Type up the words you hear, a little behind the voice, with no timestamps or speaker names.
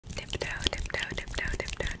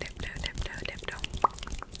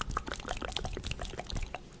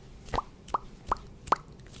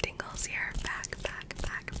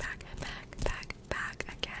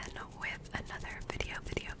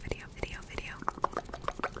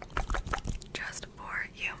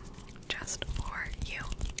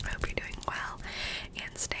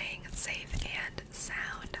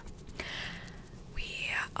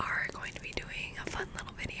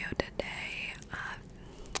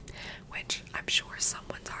sure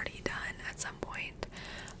someone's already done at some point.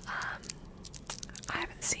 I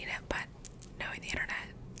haven't seen it, but knowing the internet,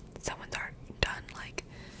 someone's already done like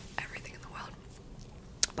everything in the world.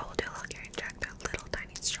 But we'll do a little game check. They're little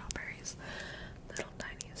tiny strawberries. Little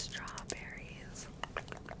tiny strawberries.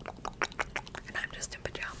 And I'm just in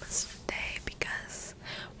pajamas today because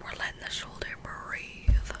we're letting the shoulder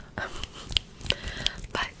breathe.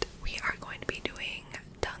 But we are going to be doing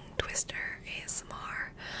tongue twister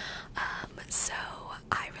ASMR. So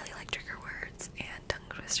I really like trigger words, and tongue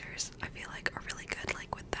twisters I feel like are really good,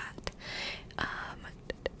 like with that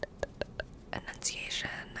enunciation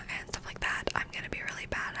and stuff like that. I'm gonna be really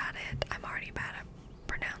bad at it. I'm already bad at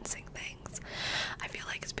pronouncing things. I feel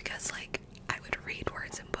like it's because like I would read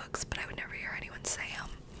words in books, but I would never hear anyone say them.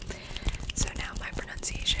 So now my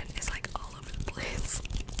pronunciation is like all over the place.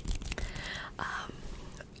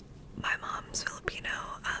 My mom's Filipino,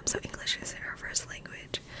 so English isn't her first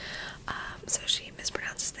language. So she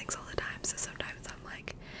mispronounces things all the time. So sometimes I'm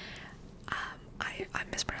like, I'm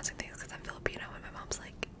mispronouncing things because I'm Filipino, and my mom's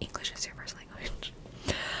like, English is your first language.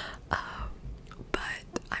 But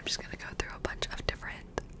I'm just gonna go through a bunch of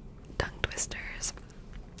different tongue twisters.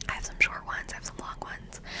 I have some short ones, I have some long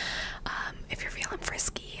ones. If you're feeling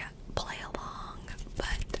frisky, play along,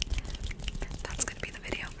 but that's gonna be the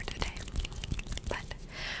video for today. But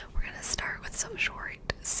we're gonna start with some short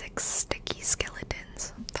 6 sticky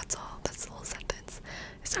skeletons. That's all, that's the whole sentence.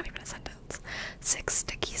 It's not even a sentence. 6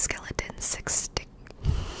 sticky skeletons, 6 stick.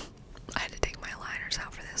 I had to take my aligners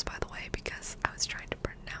out for this, by the way, because I was trying to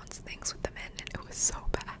pronounce things with them in, and it was so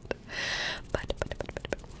bad. But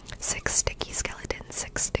 6 sticky skeletons,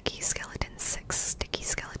 6 sticky skeletons, 6 sticky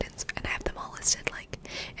skeletons, and I have them all listed like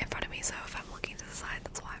in front of me, so if I'm looking to the side,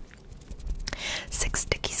 that's why. 6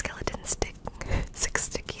 sticky skeletons, 6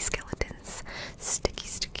 sticky skeletons, sticky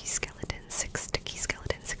skeletons, 6 sticky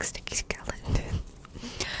skeletons, 6 sticky skeletons,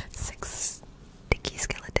 6 sticky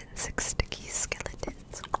skeletons, 6 sticky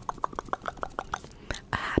skeletons.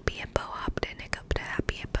 A happy hippo hopped and hiccuped, a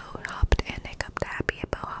happy hippo hopped and hiccuped, a happy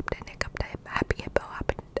hippo hopped and hiccuped, a happy hippo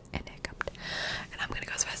hopped and hiccuped. And I'm gonna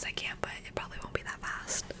go as fast as I can, but it probably won't be that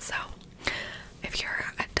fast. So if you're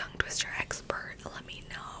a tongue twister expert, let me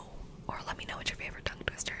know, or let me know what your favorite tongue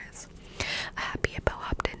twister is. A happy hippo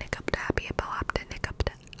hopped and hiccuped, a happy hippo hopped and hiccuped,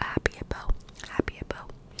 a happy hippo, happy hippo,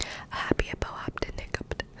 a happy hippo hopped and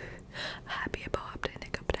hiccuped, a happy hippo hopped and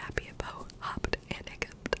hiccuped, a happy hippo hopped and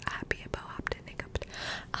hiccuped, a happy hippo hopped and hiccuped,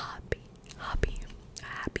 a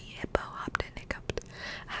happy hippo hopped and hiccuped,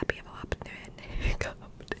 a happy hippo hopped and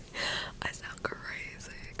hiccuped. I sound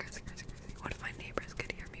crazy. What if my neighbors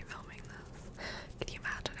could hear me filming this? Can you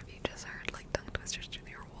imagine if you just heard like tongue twisters through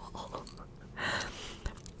your wall?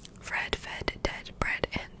 Fred fed dead bread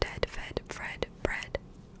and dead fed Fred bread.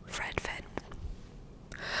 Fred fed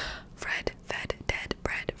dead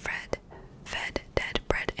bread. Fred fed dead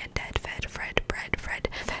bread and dead fed Fred bread. Fred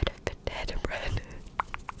fed dead bread.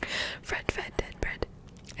 Fred fed dead bread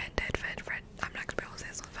and dead fed Fred. I'm not gonna be able to say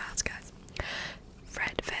this one fast, guys.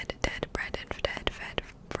 Fred fed dead bread and dead fed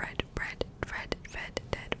Fred bread. Fred fed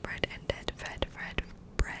dead bread and dead fed Fred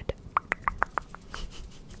bread.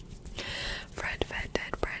 Fred fed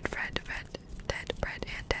dead bread. Fred fed dead bread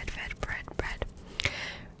and dead fed Fred bread.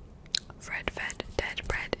 Fred fed dead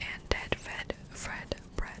bread and dead fed Fred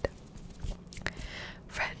bread.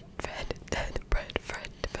 Fred fed dead bread.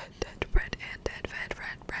 Fred fed dead bread and dead fed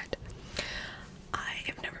Fred bread. I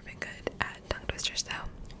have never been good at tongue twisters, though.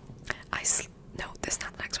 No, this is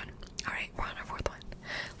not the next one. Alright, we're on our 4th one.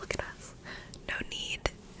 Look at us. No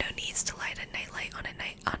needs to light a nightlight on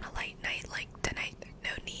a light night like tonight.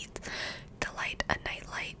 No needs to light a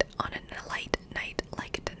nightlight on a light night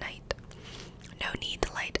like tonight. No need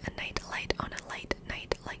to light a nightlight on a light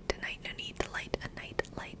night like tonight. No need to light a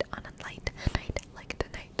nightlight on a light night like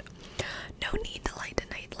tonight. No need to light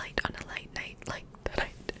a nightlight on a light night like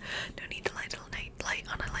tonight. No need to light a nightlight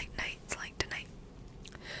on a light night like tonight.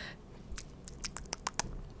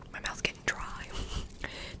 My mouth's getting dry.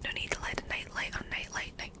 No need to light a nightlight on a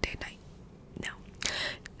nightlight night tonight. No.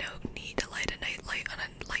 No need to light a nightlight on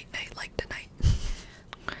a light night like tonight.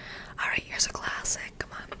 Alright, here's a classic.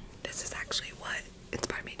 Come on. This is actually what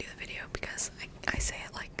inspired me to do the video, because I say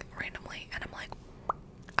it like randomly and I'm like,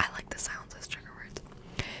 I like the sounds as trigger words.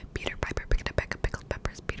 Peter Piper picked a peck of pickled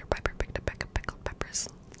peppers. Peter Piper picked a peck of pickled peppers.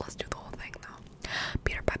 Let's do the whole thing though.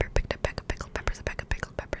 Peter Piper picked a peck of pickled peppers. A peck of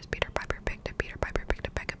pickled peppers. Peter Piper picked a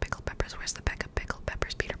peck of pickled peppers. Where's the peck of pickled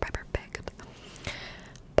peppers? Peter Piper picked.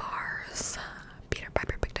 Bars. Peter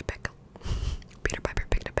Piper picked a peck. Peter Piper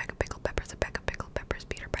picked a peck of pickled peppers. A peck of pickled peppers.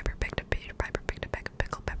 Peter Piper picked a peck of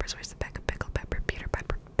pickled peppers. Where's the peck of pickled pepper? Peter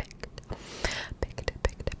Piper picked. Picked.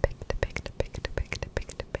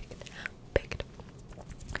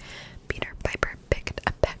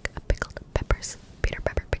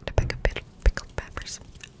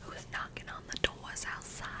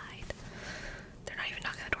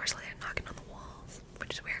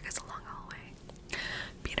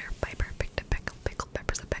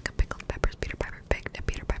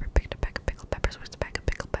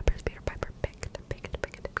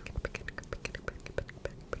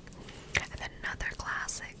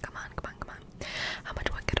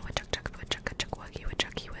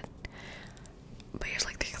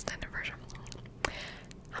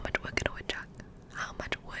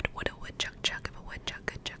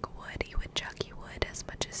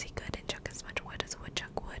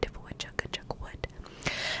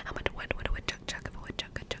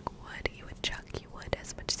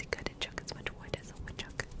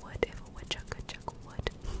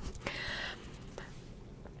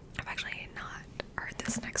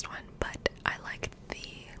 this next one, but I like the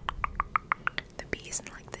B's and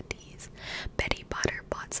like the D's. Betty Butter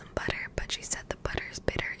bought some butter, but she said the butter is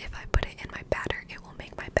bitter. If I put it in my batter, it will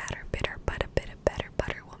make my batter bitter. But a bit of better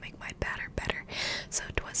butter will make my batter better. So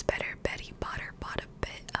 'twas better Betty Butter bought a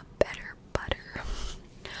bit of better butter.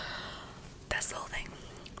 That's the whole thing,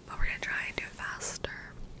 but we're gonna try and do it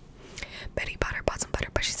faster. Betty Butter bought some butter,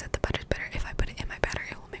 but she said the butter's bitter. If I put it in my batter,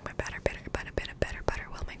 it will make my batter bitter. But a bit of better butter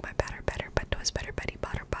will make my batter better. But 'twas better Betty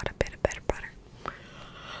Butter bought a bit of better butter.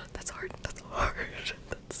 That's hard. That's hard.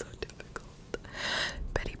 That's so difficult.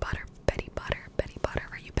 Betty Butter, Betty Butter, Betty Butter.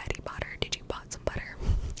 Are you Betty Butter? Did you bought some butter?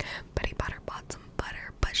 Betty Butter bought some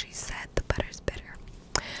butter, but she said the butter's bitter.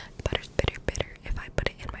 The butter's bitter, bitter. If I put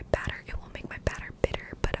it in my batter, it will make my batter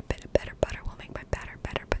bitter. But a bit of better butter will make my batter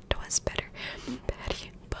better. But 'twas better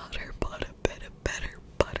Betty Butter bought a bit of better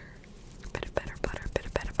butter. Bit of better butter, bit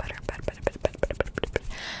of better butter, bit of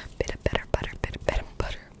better butter, bit of better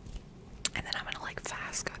butter. And then I'm gonna like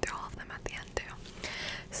fast go through all of them at the end too.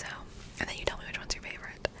 So, and then you tell me which one's your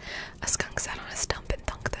favorite. A skunk sat on a stump and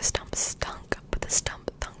thunk, the stump stunk, but the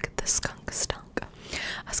stump thunk, the skunk stunk.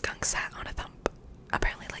 A skunk sat on a thump.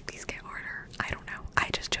 Apparently like these get harder. I don't know. I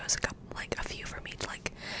just chose a few from each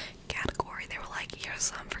like category. They were like, here's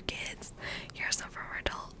some for kids, here's some for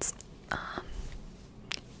adults.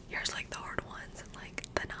 Here's like the hard ones and like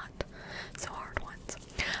the not so hard ones.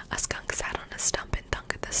 A skunk sat on a stump and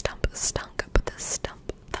thunk, the stump stunk, but the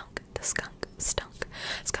stump thunk, the skunk stunk.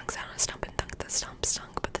 Skunk sat on a stump and thunk, the stump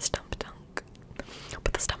stunk, but the stump thunk,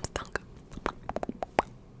 but the stump thunk.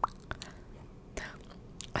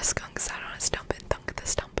 A skunk sat on a stump and thunk, the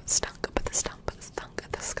stump stunk, but the stump stunk,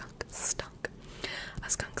 the skunk stunk. A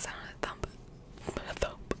skunk sat on a thump.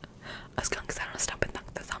 A skunk sat on a stump and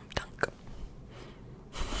thunk, the thump thunk.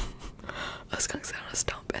 A skunk sat on a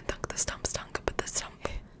stump and thunk, the stump stunk, but the stump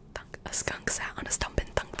thunk. A skunk sat on a stump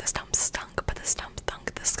and thunk, the stump stunk, but the stump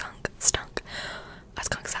thunk, the skunk stunk. A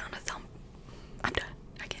skunk sat on a thump. I'm done.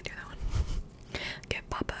 I can't do that one. Give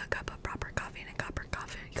Papa a cup of proper coffee in a copper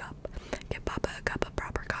coffee cup. Give Papa a cup of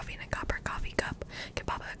proper coffee in a copper coffee cup. Give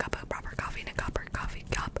Papa a cup of proper coffee in a copper coffee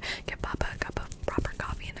cup. Give Papa a cup of proper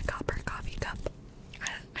coffee in a copper coffee cup.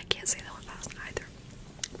 I can't say that one fast either.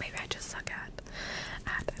 Maybe I just suck at it.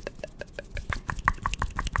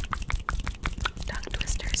 Tongue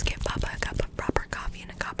twisters. Give Papa a cup of proper coffee in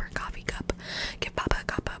a copper coffee cup. Give Papa a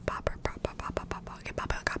cup of proper. Give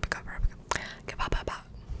Papa a cup of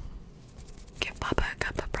Give Papa a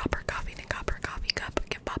cup of proper coffee in a copper coffee cup.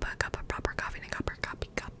 Give Papa a cup of proper coffee in a copper coffee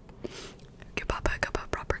cup. Give Papa a cup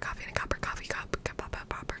of proper coffee in a copper coffee cup. Give Papa a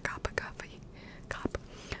proper cup of coffee cup.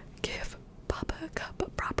 Give Papa a cup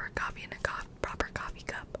of proper coffee in a proper coffee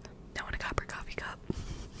cup. No, in a copper coffee cup.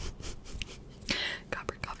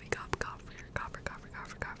 Copper coffee cup. Copper.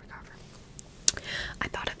 I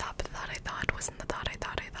thought wasn't the thought I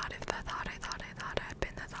thought. If the thought I thought had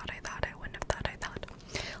been the thought I wouldn't have thought I thought.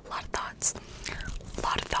 A lot of thoughts. A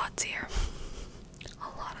lot of thoughts here. A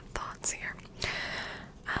lot of thoughts here.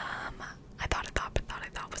 I thought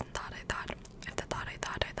wasn't thought I thought. If the thought I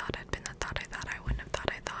thought had been the thought I wouldn't have thought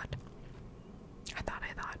I thought. I thought.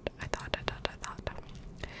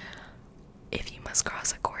 If you must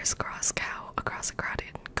cross a course, cross cow across a crowded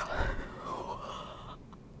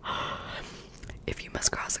If you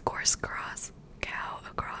must cross a course, cross cow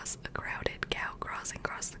across a crowded cow crossing,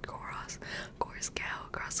 cross the course cow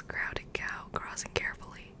across a crowded cow crossing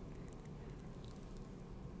carefully.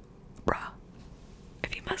 Bruh.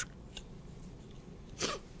 If you must I'm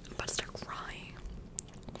about to start crying.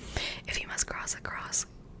 If you must cross a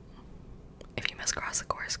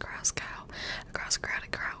course, cross cow across a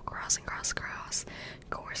crowded cow crossing, course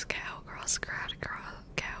course cow across a crowded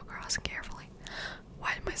cow crossing carefully.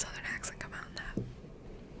 Why did my southern accent come out in that?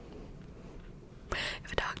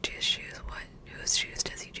 If a dog chews shoes, whose shoes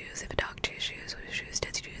does he choose? If a dog chews shoes, whose shoes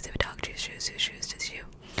does he choose? If a dog chews shoes, whose shoes does he choose?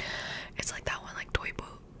 It's like that one, like toy boat.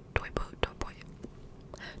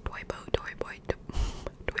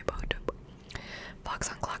 Fox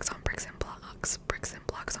on clocks on bricks and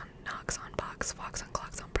blocks on knocks on box. Fox on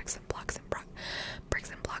clocks on bricks and blocks and bricks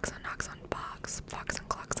and blocks on knocks on box. Fox on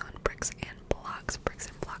clocks on bricks and blocks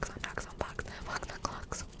on knocks on box. Fox on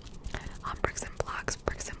clocks on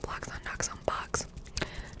bricks and blocks on knocks on box.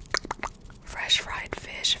 Fresh fried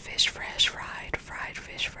fish fresh fried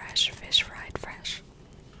fish fresh fried fresh.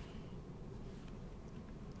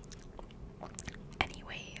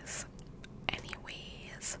 Anyways.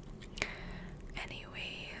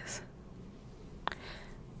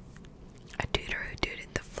 A tutor who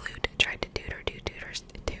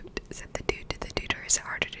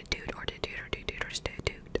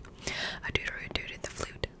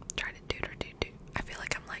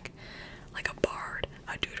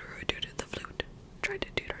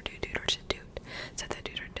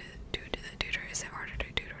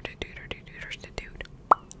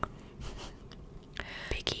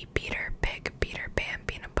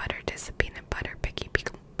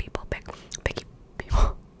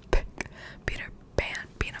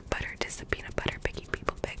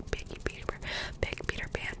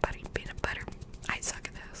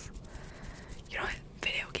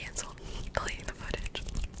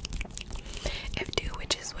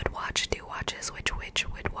watches, which witch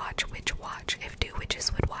would watch, which watch, if two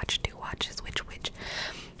witches would watch, two watches, which witch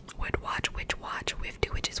would watch, which watch, if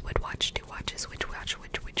two witches would watch, two watches, which watch,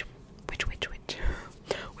 which witch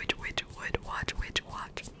would watch, which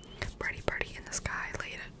watch. Birdie in the sky,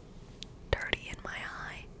 laid a dirty in my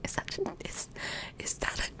eye. Is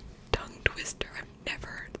that a tongue twister? I've never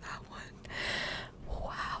heard that one.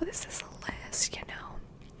 Wow, this is a list, you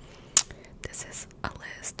know. This is a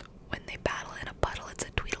list. When they battle in a puddle, it's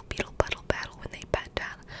a tweedle beetle puddle battle. When they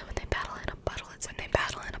battle in a puddle,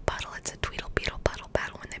 it's a tweedle beetle puddle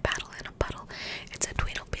battle. When they battle in a puddle, it's a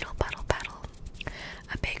tweedle beetle puddle battle.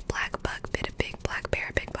 A big black bug bit a big black bear,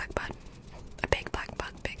 a big black bug. A big black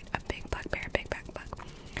bug bit a big black bear, a big black bug.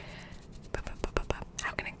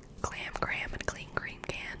 How can a clam cram in a clean cream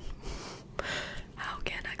can? How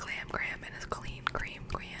can a clam cram in a clean cream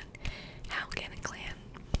can? How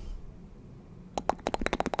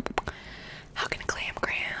can a clam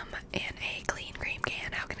cram in a clean cream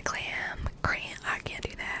can? How can a clam cram? I can't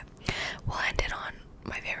do that. We'll end it on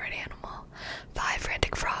my favorite animal. 5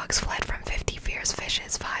 frantic frogs fled from 50 fierce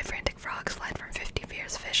fishes. 5 frantic frogs fled from 50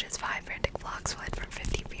 fierce fishes. 5 frantic frogs fled from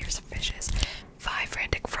 50 fierce fishes. 5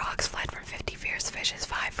 frantic frogs fled from 50 fierce fishes.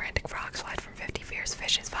 5 frantic frogs fled from 50 fierce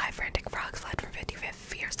fishes. 5 frantic frogs fled from 50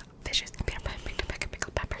 fierce